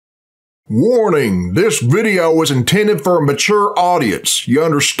Warning, this video is intended for a mature audience. You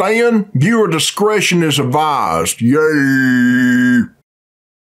understand? Viewer discretion is advised. Yay!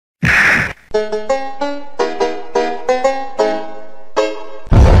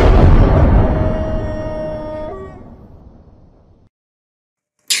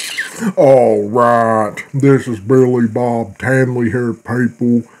 Alright, this is Billy Bob Tanley here,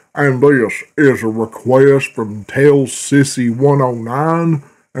 people, and this is a request from TailsSissy109,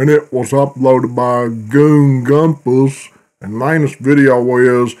 and it was uploaded by Goon Gumpus, and latest video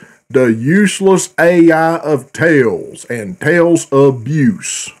is The Useless AI of Tails and Tails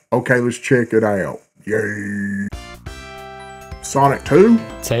Abuse. Okay, let's check it out. Yay! Sonic 2?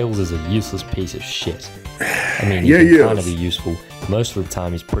 Tails is a useless piece of shit. I mean, yeah, he can kind of be useful. Most of the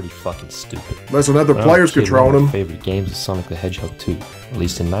time, he's pretty fucking stupid. Unless another player's controlling him. One of my favorite games is Sonic the Hedgehog 2,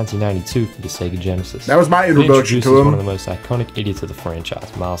 released in 1992 for the Sega Genesis. That was my introduction to him. One of the most iconic idiots of the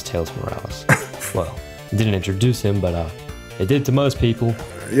franchise, Miles Tails Morales. Well, it didn't introduce him, but it did to most people.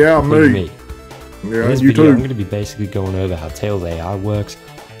 Yeah, me. Yeah, in this video, I'm going to be basically going over how Tails AI works,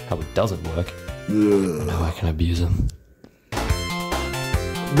 how it doesn't work, and how I can abuse him.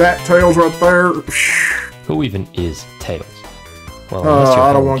 That Tails right there. Who even is Tails? Well,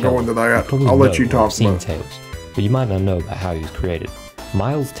 I don't want to go into that. I'll let you talk about it. Tails, but you might not know about how he was created.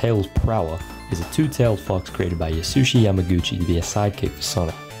 Miles Tails Prower is a two-tailed fox created by Yasushi Yamaguchi to be a sidekick for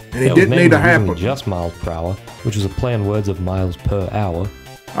Sonic. And it didn't need to happen. Just Miles Prower, which was a play on words of miles per hour.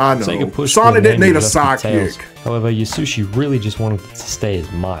 I know. Sonic didn't need a sidekick. However, Yasushi really just wanted it to stay as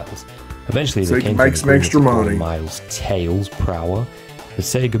Miles. Eventually, so they he can came make some extra money. Miles Tails Prower. But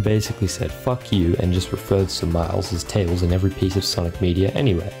Sega basically said fuck you and just referred to Miles as Tails in every piece of Sonic media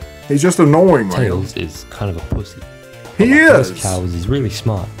anyway. He's just annoying, man. Tails is kind of a pussy. He is! He's really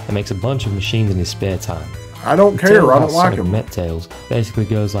smart and makes a bunch of machines in his spare time. I don't care, I don't like him. Met Tails basically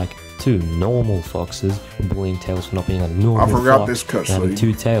goes like two normal foxes bullying Tails for not being a normal fox. I forgot this cutscene. Having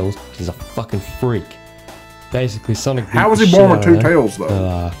two tails, he's a fucking freak. Basically, Sonic. How was he born with two tails,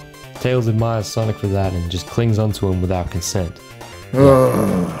 though? Tails admires Sonic for that and just clings onto him without consent.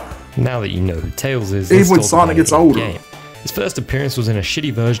 Now that you know who Tails is, even when Sonic gets older. Game. His first appearance was in a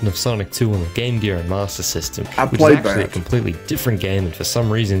shitty version of Sonic 2 on the Game Gear and Master System, which is actually a completely different game, and for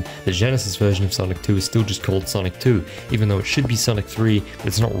some reason, the Genesis version of Sonic 2 is still just called Sonic 2, even though it should be Sonic 3, but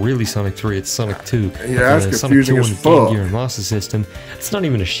it's not really Sonic 3, it's Sonic 2. Yeah, that's confusing as fuck. Game Gear and Master System, it's not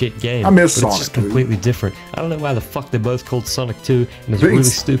even a shit game. I miss but Sonic it's just completely different. I don't know why the fuck they're both called Sonic 2, and it's really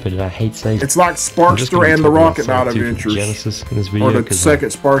stupid, and I hate saying it's like Sparkster and the Rocket Knight Adventures. Genesis in this video, or the second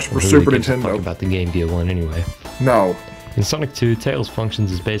Sparkster for Super Nintendo. About the Game Gear one anyway. No. In Sonic 2, Tails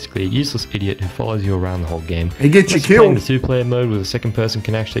functions as basically a useless idiot who follows you around the whole game. He gets you killed. In the two-player mode where the second person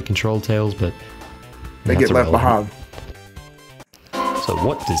can actually control Tails, but they get left behind. So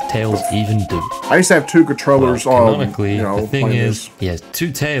what does Tails even do? I used to have two controllers. Canonically, the thing is, he has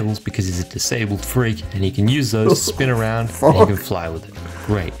two tails because he's a disabled freak, and he can use those to spin around and he can fly with it.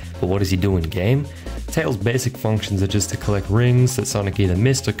 Great, but what does he do in game? Tails' basic functions are just to collect rings that Sonic either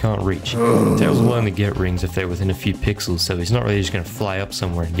missed or can't reach. Tails will only get rings if they're within a few pixels, so he's not really just going to fly up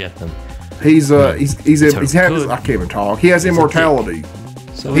somewhere and get them. I can't even talk. He has immortality.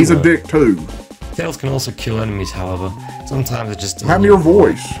 So he's a dick too. Tails can also kill enemies, however. Sometimes it just doesn't. Have your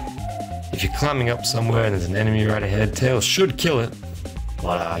voice. If you're climbing up somewhere and there's an enemy right ahead, Tails should kill it.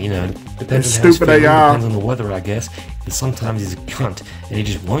 But, you know, depends on stupid AI. Depends on the weather, I guess. And sometimes he's a cunt, and he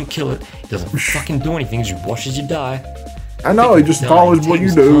just won't kill it. He doesn't fucking do anything, he just watches you die. I know, he just follows what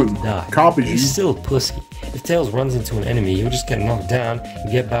you do and copies you. He's still a pussy. If Tails runs into an enemy, he'll just get knocked down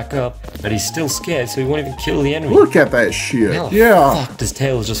and get back up, but he's still scared, so he won't even kill the enemy. Look at that shit. How yeah. the fuck does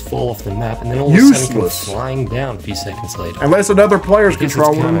Tails just fall off the map and then all of a sudden come flying down a few seconds later? Unless another player's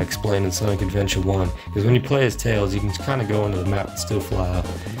controlling him. It's kind of explained in Sonic Adventure 1, because when you play as Tails, you can kind of go onto the map and still fly up.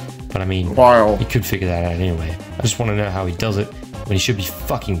 But I mean, you could figure that out anyway. I just want to know how he does it when he should be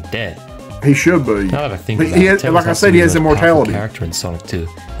fucking dead. He should be. Now that I think about it, like I said, he has immortality. Character in Sonic 2.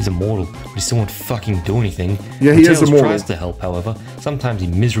 He's immortal, but he still won't fucking do anything. Yeah, he is immortal. Tries to help, however, sometimes he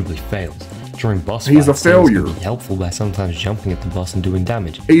miserably fails. During boss fights, he's a failure. He can be helpful by sometimes jumping at the boss and doing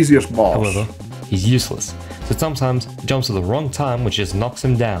damage. Easiest boss. However, he's useless. So sometimes he jumps at the wrong time, which just knocks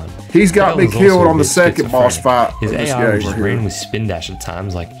him down. He's got me killed on the second boss fight. His AI will just randomly spin dash at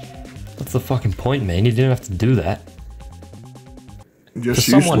times, like, what's the fucking point, man? He didn't have to do that. Just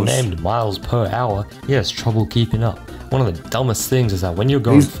For someone named Miles per Hour, he has trouble keeping up. One of the dumbest things is that when you're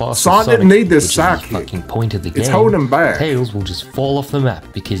going fast, Sonic didn't need this sidekick. Fucking point of the game. It's holding him back. Tails will just fall off the map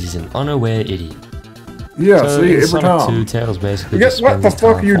because he's an unaware idiot. Yeah, so see, every Sonic time. 2, Tails basically What the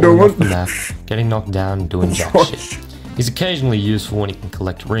fuck are you doing? Map, getting knocked down and doing jack shit. He's occasionally useful when he can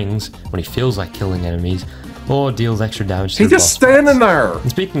collect rings, when he feels like killing enemies, or deals extra damage to He's the just boss standing fights. there. And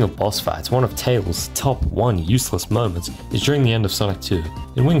speaking of boss fights, one of Tails' top 1 useless moments is during the end of Sonic 2.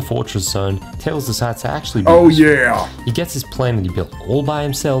 In Wing Fortress Zone, Tails decides to actually be useful. Yeah. He gets his plane that he built all by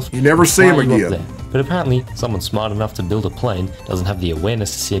himself. You never see him fly you up again. there. But apparently, someone smart enough to build a plane doesn't have the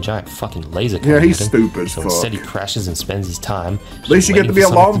awareness to see a giant fucking laser coming Yeah, he's at him. stupid as So fuck. instead he crashes and spends his time At least you get to be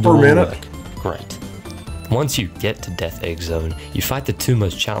alone for a minute. Great. Once you get to Death Egg Zone, you fight the 2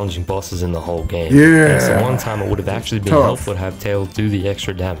 most challenging bosses in the whole game. Yeah. And it's the one time it would have actually been Tough. helpful to have Tails do the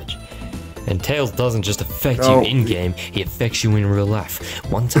extra damage. And Tails doesn't just affect Oh. you in-game, he affects you in real life.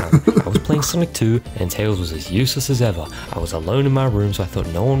 One time, I was playing Sonic 2, and Tails was as useless as ever. I was alone in my room, so I thought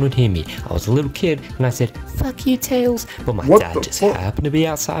no one would hear me. I was a little kid, and I said, "Fuck you, Tails." But my What dad the just fuck? happened to be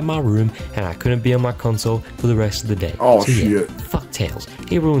outside my room, and I couldn't be on my console for the rest of the day. Oh, so yeah, shit. fuck Tails.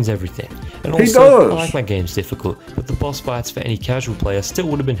 He ruins everything. And He also, does. I like my games difficult, but the boss fights for any casual player still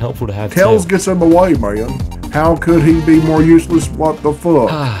would have been helpful to have Tails gets in the way, man. How could he be more useless? What the fuck?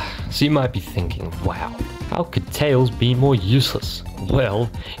 So you might be thinking, wow, how could Tails be more useless? Well,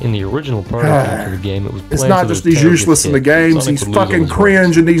 in the original prototype of the game, it was It's planned not so just that he's Tails useless gets in the hit, games, Sonic he's would lose all fucking his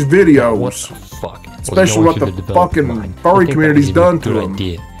cringe in these What videos. the fuck? Was Especially going what through the development fucking mind. furry I think that community's was even done a good to him.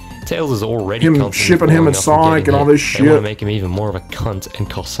 idea. Tails is already Him constantly shipping him blowing and up Sonic getting and all hit. this They want to shit. make him even more of a cunt and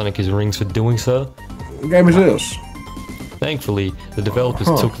cost Sonic his rings for doing so. What game is this? Thankfully, the developers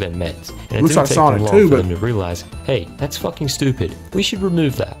took their meds, and it Looks didn't like take Sonic them long 2, for but- them to realize, hey, that's fucking stupid. We should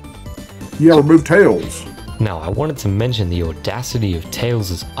remove that. Yeah, remove Tails. Now, I wanted to mention the audacity of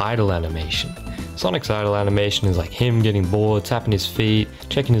Tails' idle animation. Sonic's idle animation is like him getting bored, tapping his feet,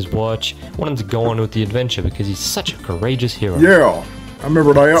 checking his watch, wanting to go on with the adventure because he's such a courageous hero. Yeah, I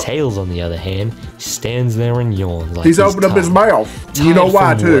remember that. Tails, on the other hand, stands there and yawns like He's opened up his tired. mouth. You know Tired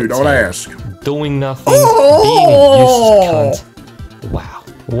why, from too. what, Don't Tails? ask. Doing nothing, Oh! being a useless cunt. Wow,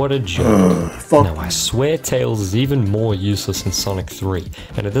 what a joke. Fuck. Now, I swear Tails is even more useless in Sonic 3,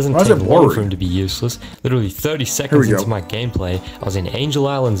 and it doesn't Why is take it long blurry? for him to be useless. Literally 30 seconds we go. into my gameplay, I was in Angel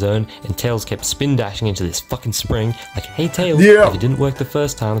Island Zone, and Tails kept spin dashing into this fucking spring, like, hey Tails, Yeah. if it didn't work the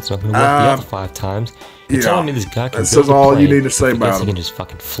first time, it's not gonna work the other 5 times. You're yeah. telling me this guy can That build says a all you plane, need to say but forgets about he him. can just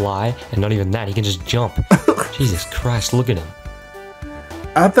fucking fly, and not even that, he can just jump. Jesus Christ, look at him.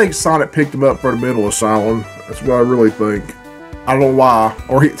 I think Sonic picked him up for the mental asylum. That's what I really think. I don't know why.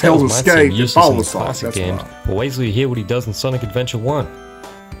 Or Tails Tails might seem escaped and useless in followed the Sonic. classic That's games, why. but wait till you hear what he does in Sonic Adventure 1.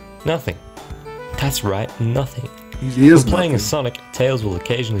 Nothing. That's right, nothing. He is When playing nothing. as Sonic, Tails will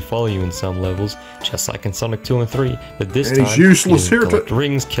occasionally follow you in some levels, just like in Sonic 2 and 3, but this And time, he's useless he doesn't here collect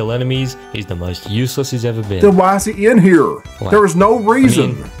rings, kill enemies, he's the most useless he's ever been. Then why is he in here? There was no I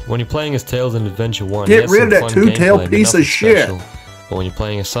reason. mean, when you're playing as Tails in Adventure 1, Get he has rid of some that fun two-tailed gameplay, but piece of nothing shit. special. But when you're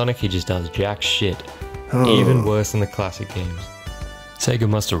playing as Sonic, he just does jack shit. Even worse than the classic games. Sega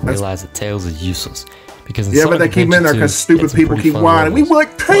must have realized that Tails is useless. Because in Yeah, Sonic but they keep him in there Adventure 2, because stupid it's some people pretty keep fun whining. We levels. want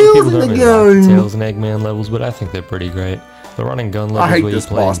A lot of Tails people in don't the really like game. Tails and Eggman levels, but I think they're pretty great. The running gun levels hate where you this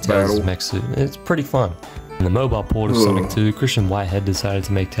play boss as Tails' battle. mech suit, it's pretty fun. In the mobile port of Sonic 2, Christian Whitehead decided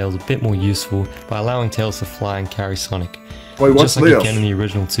to make Tails a bit more useful by allowing Tails to fly and carry Sonic. Wait, what's just like this? you can in the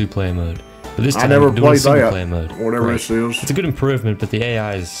original 2-player mode. But this I time never you can do it in played that. single-player mode. Whatever Great. this is. It's a good improvement, but the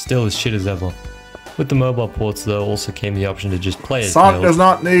AI is still as shit as ever. With the mobile ports, though, also came the option to just play as Sonic Tails. does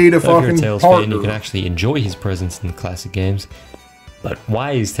not need a So if you're a fucking Tails fan, you can partner. actually enjoy his presence in the classic games. But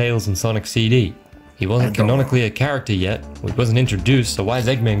why is Tails in Sonic CD? He wasn't don't canonically a character yet. He wasn't introduced, so why is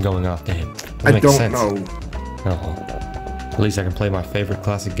Eggman going after him? Doesn't I make don't sense. know. Oh, well. At least I can play my favorite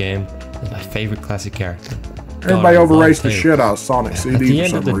classic game as my favorite classic character. Everybody God, I overrates love the Tails. shit out of Sonic CD At the for end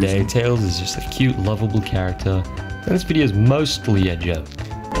some of the day, reason. Tails is just a cute, lovable character. And this video is mostly a joke.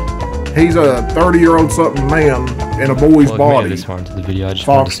 He's a 30-year-old something man in a boy's Well, if you made it body. this far into the video, I just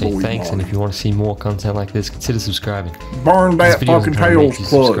wanted to Fox say boy thanks, and body. if you want to see more content like this, consider subscribing. Burn This that video fucking isn't trying to make Tails you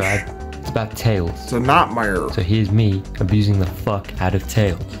plush. subscribe. It's about Tails. It's a nightmare. So here's me abusing the fuck out of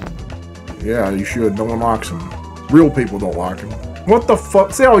Tails. Yeah, you should. No one likes him. Real people don't like him. What the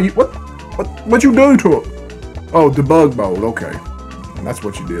fuck? See how you what you do to him? Oh, debug mode. Okay, that's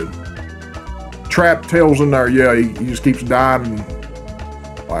what you did. Trap Tails in there. Yeah, he just keeps dying.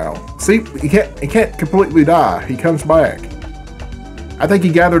 Wow. See, he can't completely die. He comes back. I think he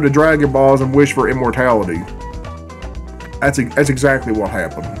gathered the Dragon Balls and wished for immortality. That's exactly what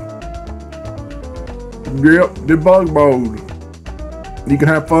happened. Yep, debug mode. You can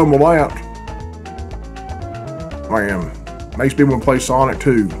have fun with that. Man, makes me want to play Sonic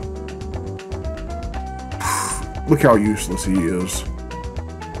 2. Look how useless he is.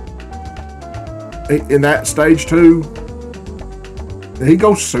 In that stage 2, did he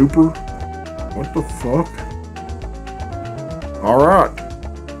go super? What the fuck? Alright.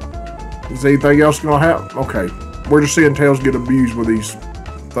 Is anything else gonna happen? Okay. We're just seeing Tails get abused with these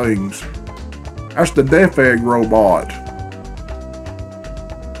things. That's the Death Egg robot.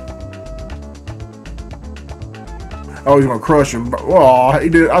 Oh, he's gonna crush him. Oh, he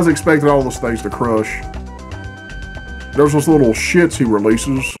did. I was expecting all those things to crush. There's those little shits he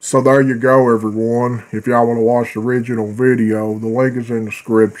releases. So there you go, everyone. If y'all want to watch the original video, the link is in the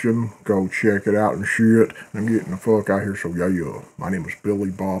description. Go check it out and shit. I'm getting the fuck out here, so yeah. My name is Billy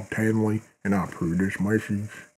Bob Tanley, and I approve this message.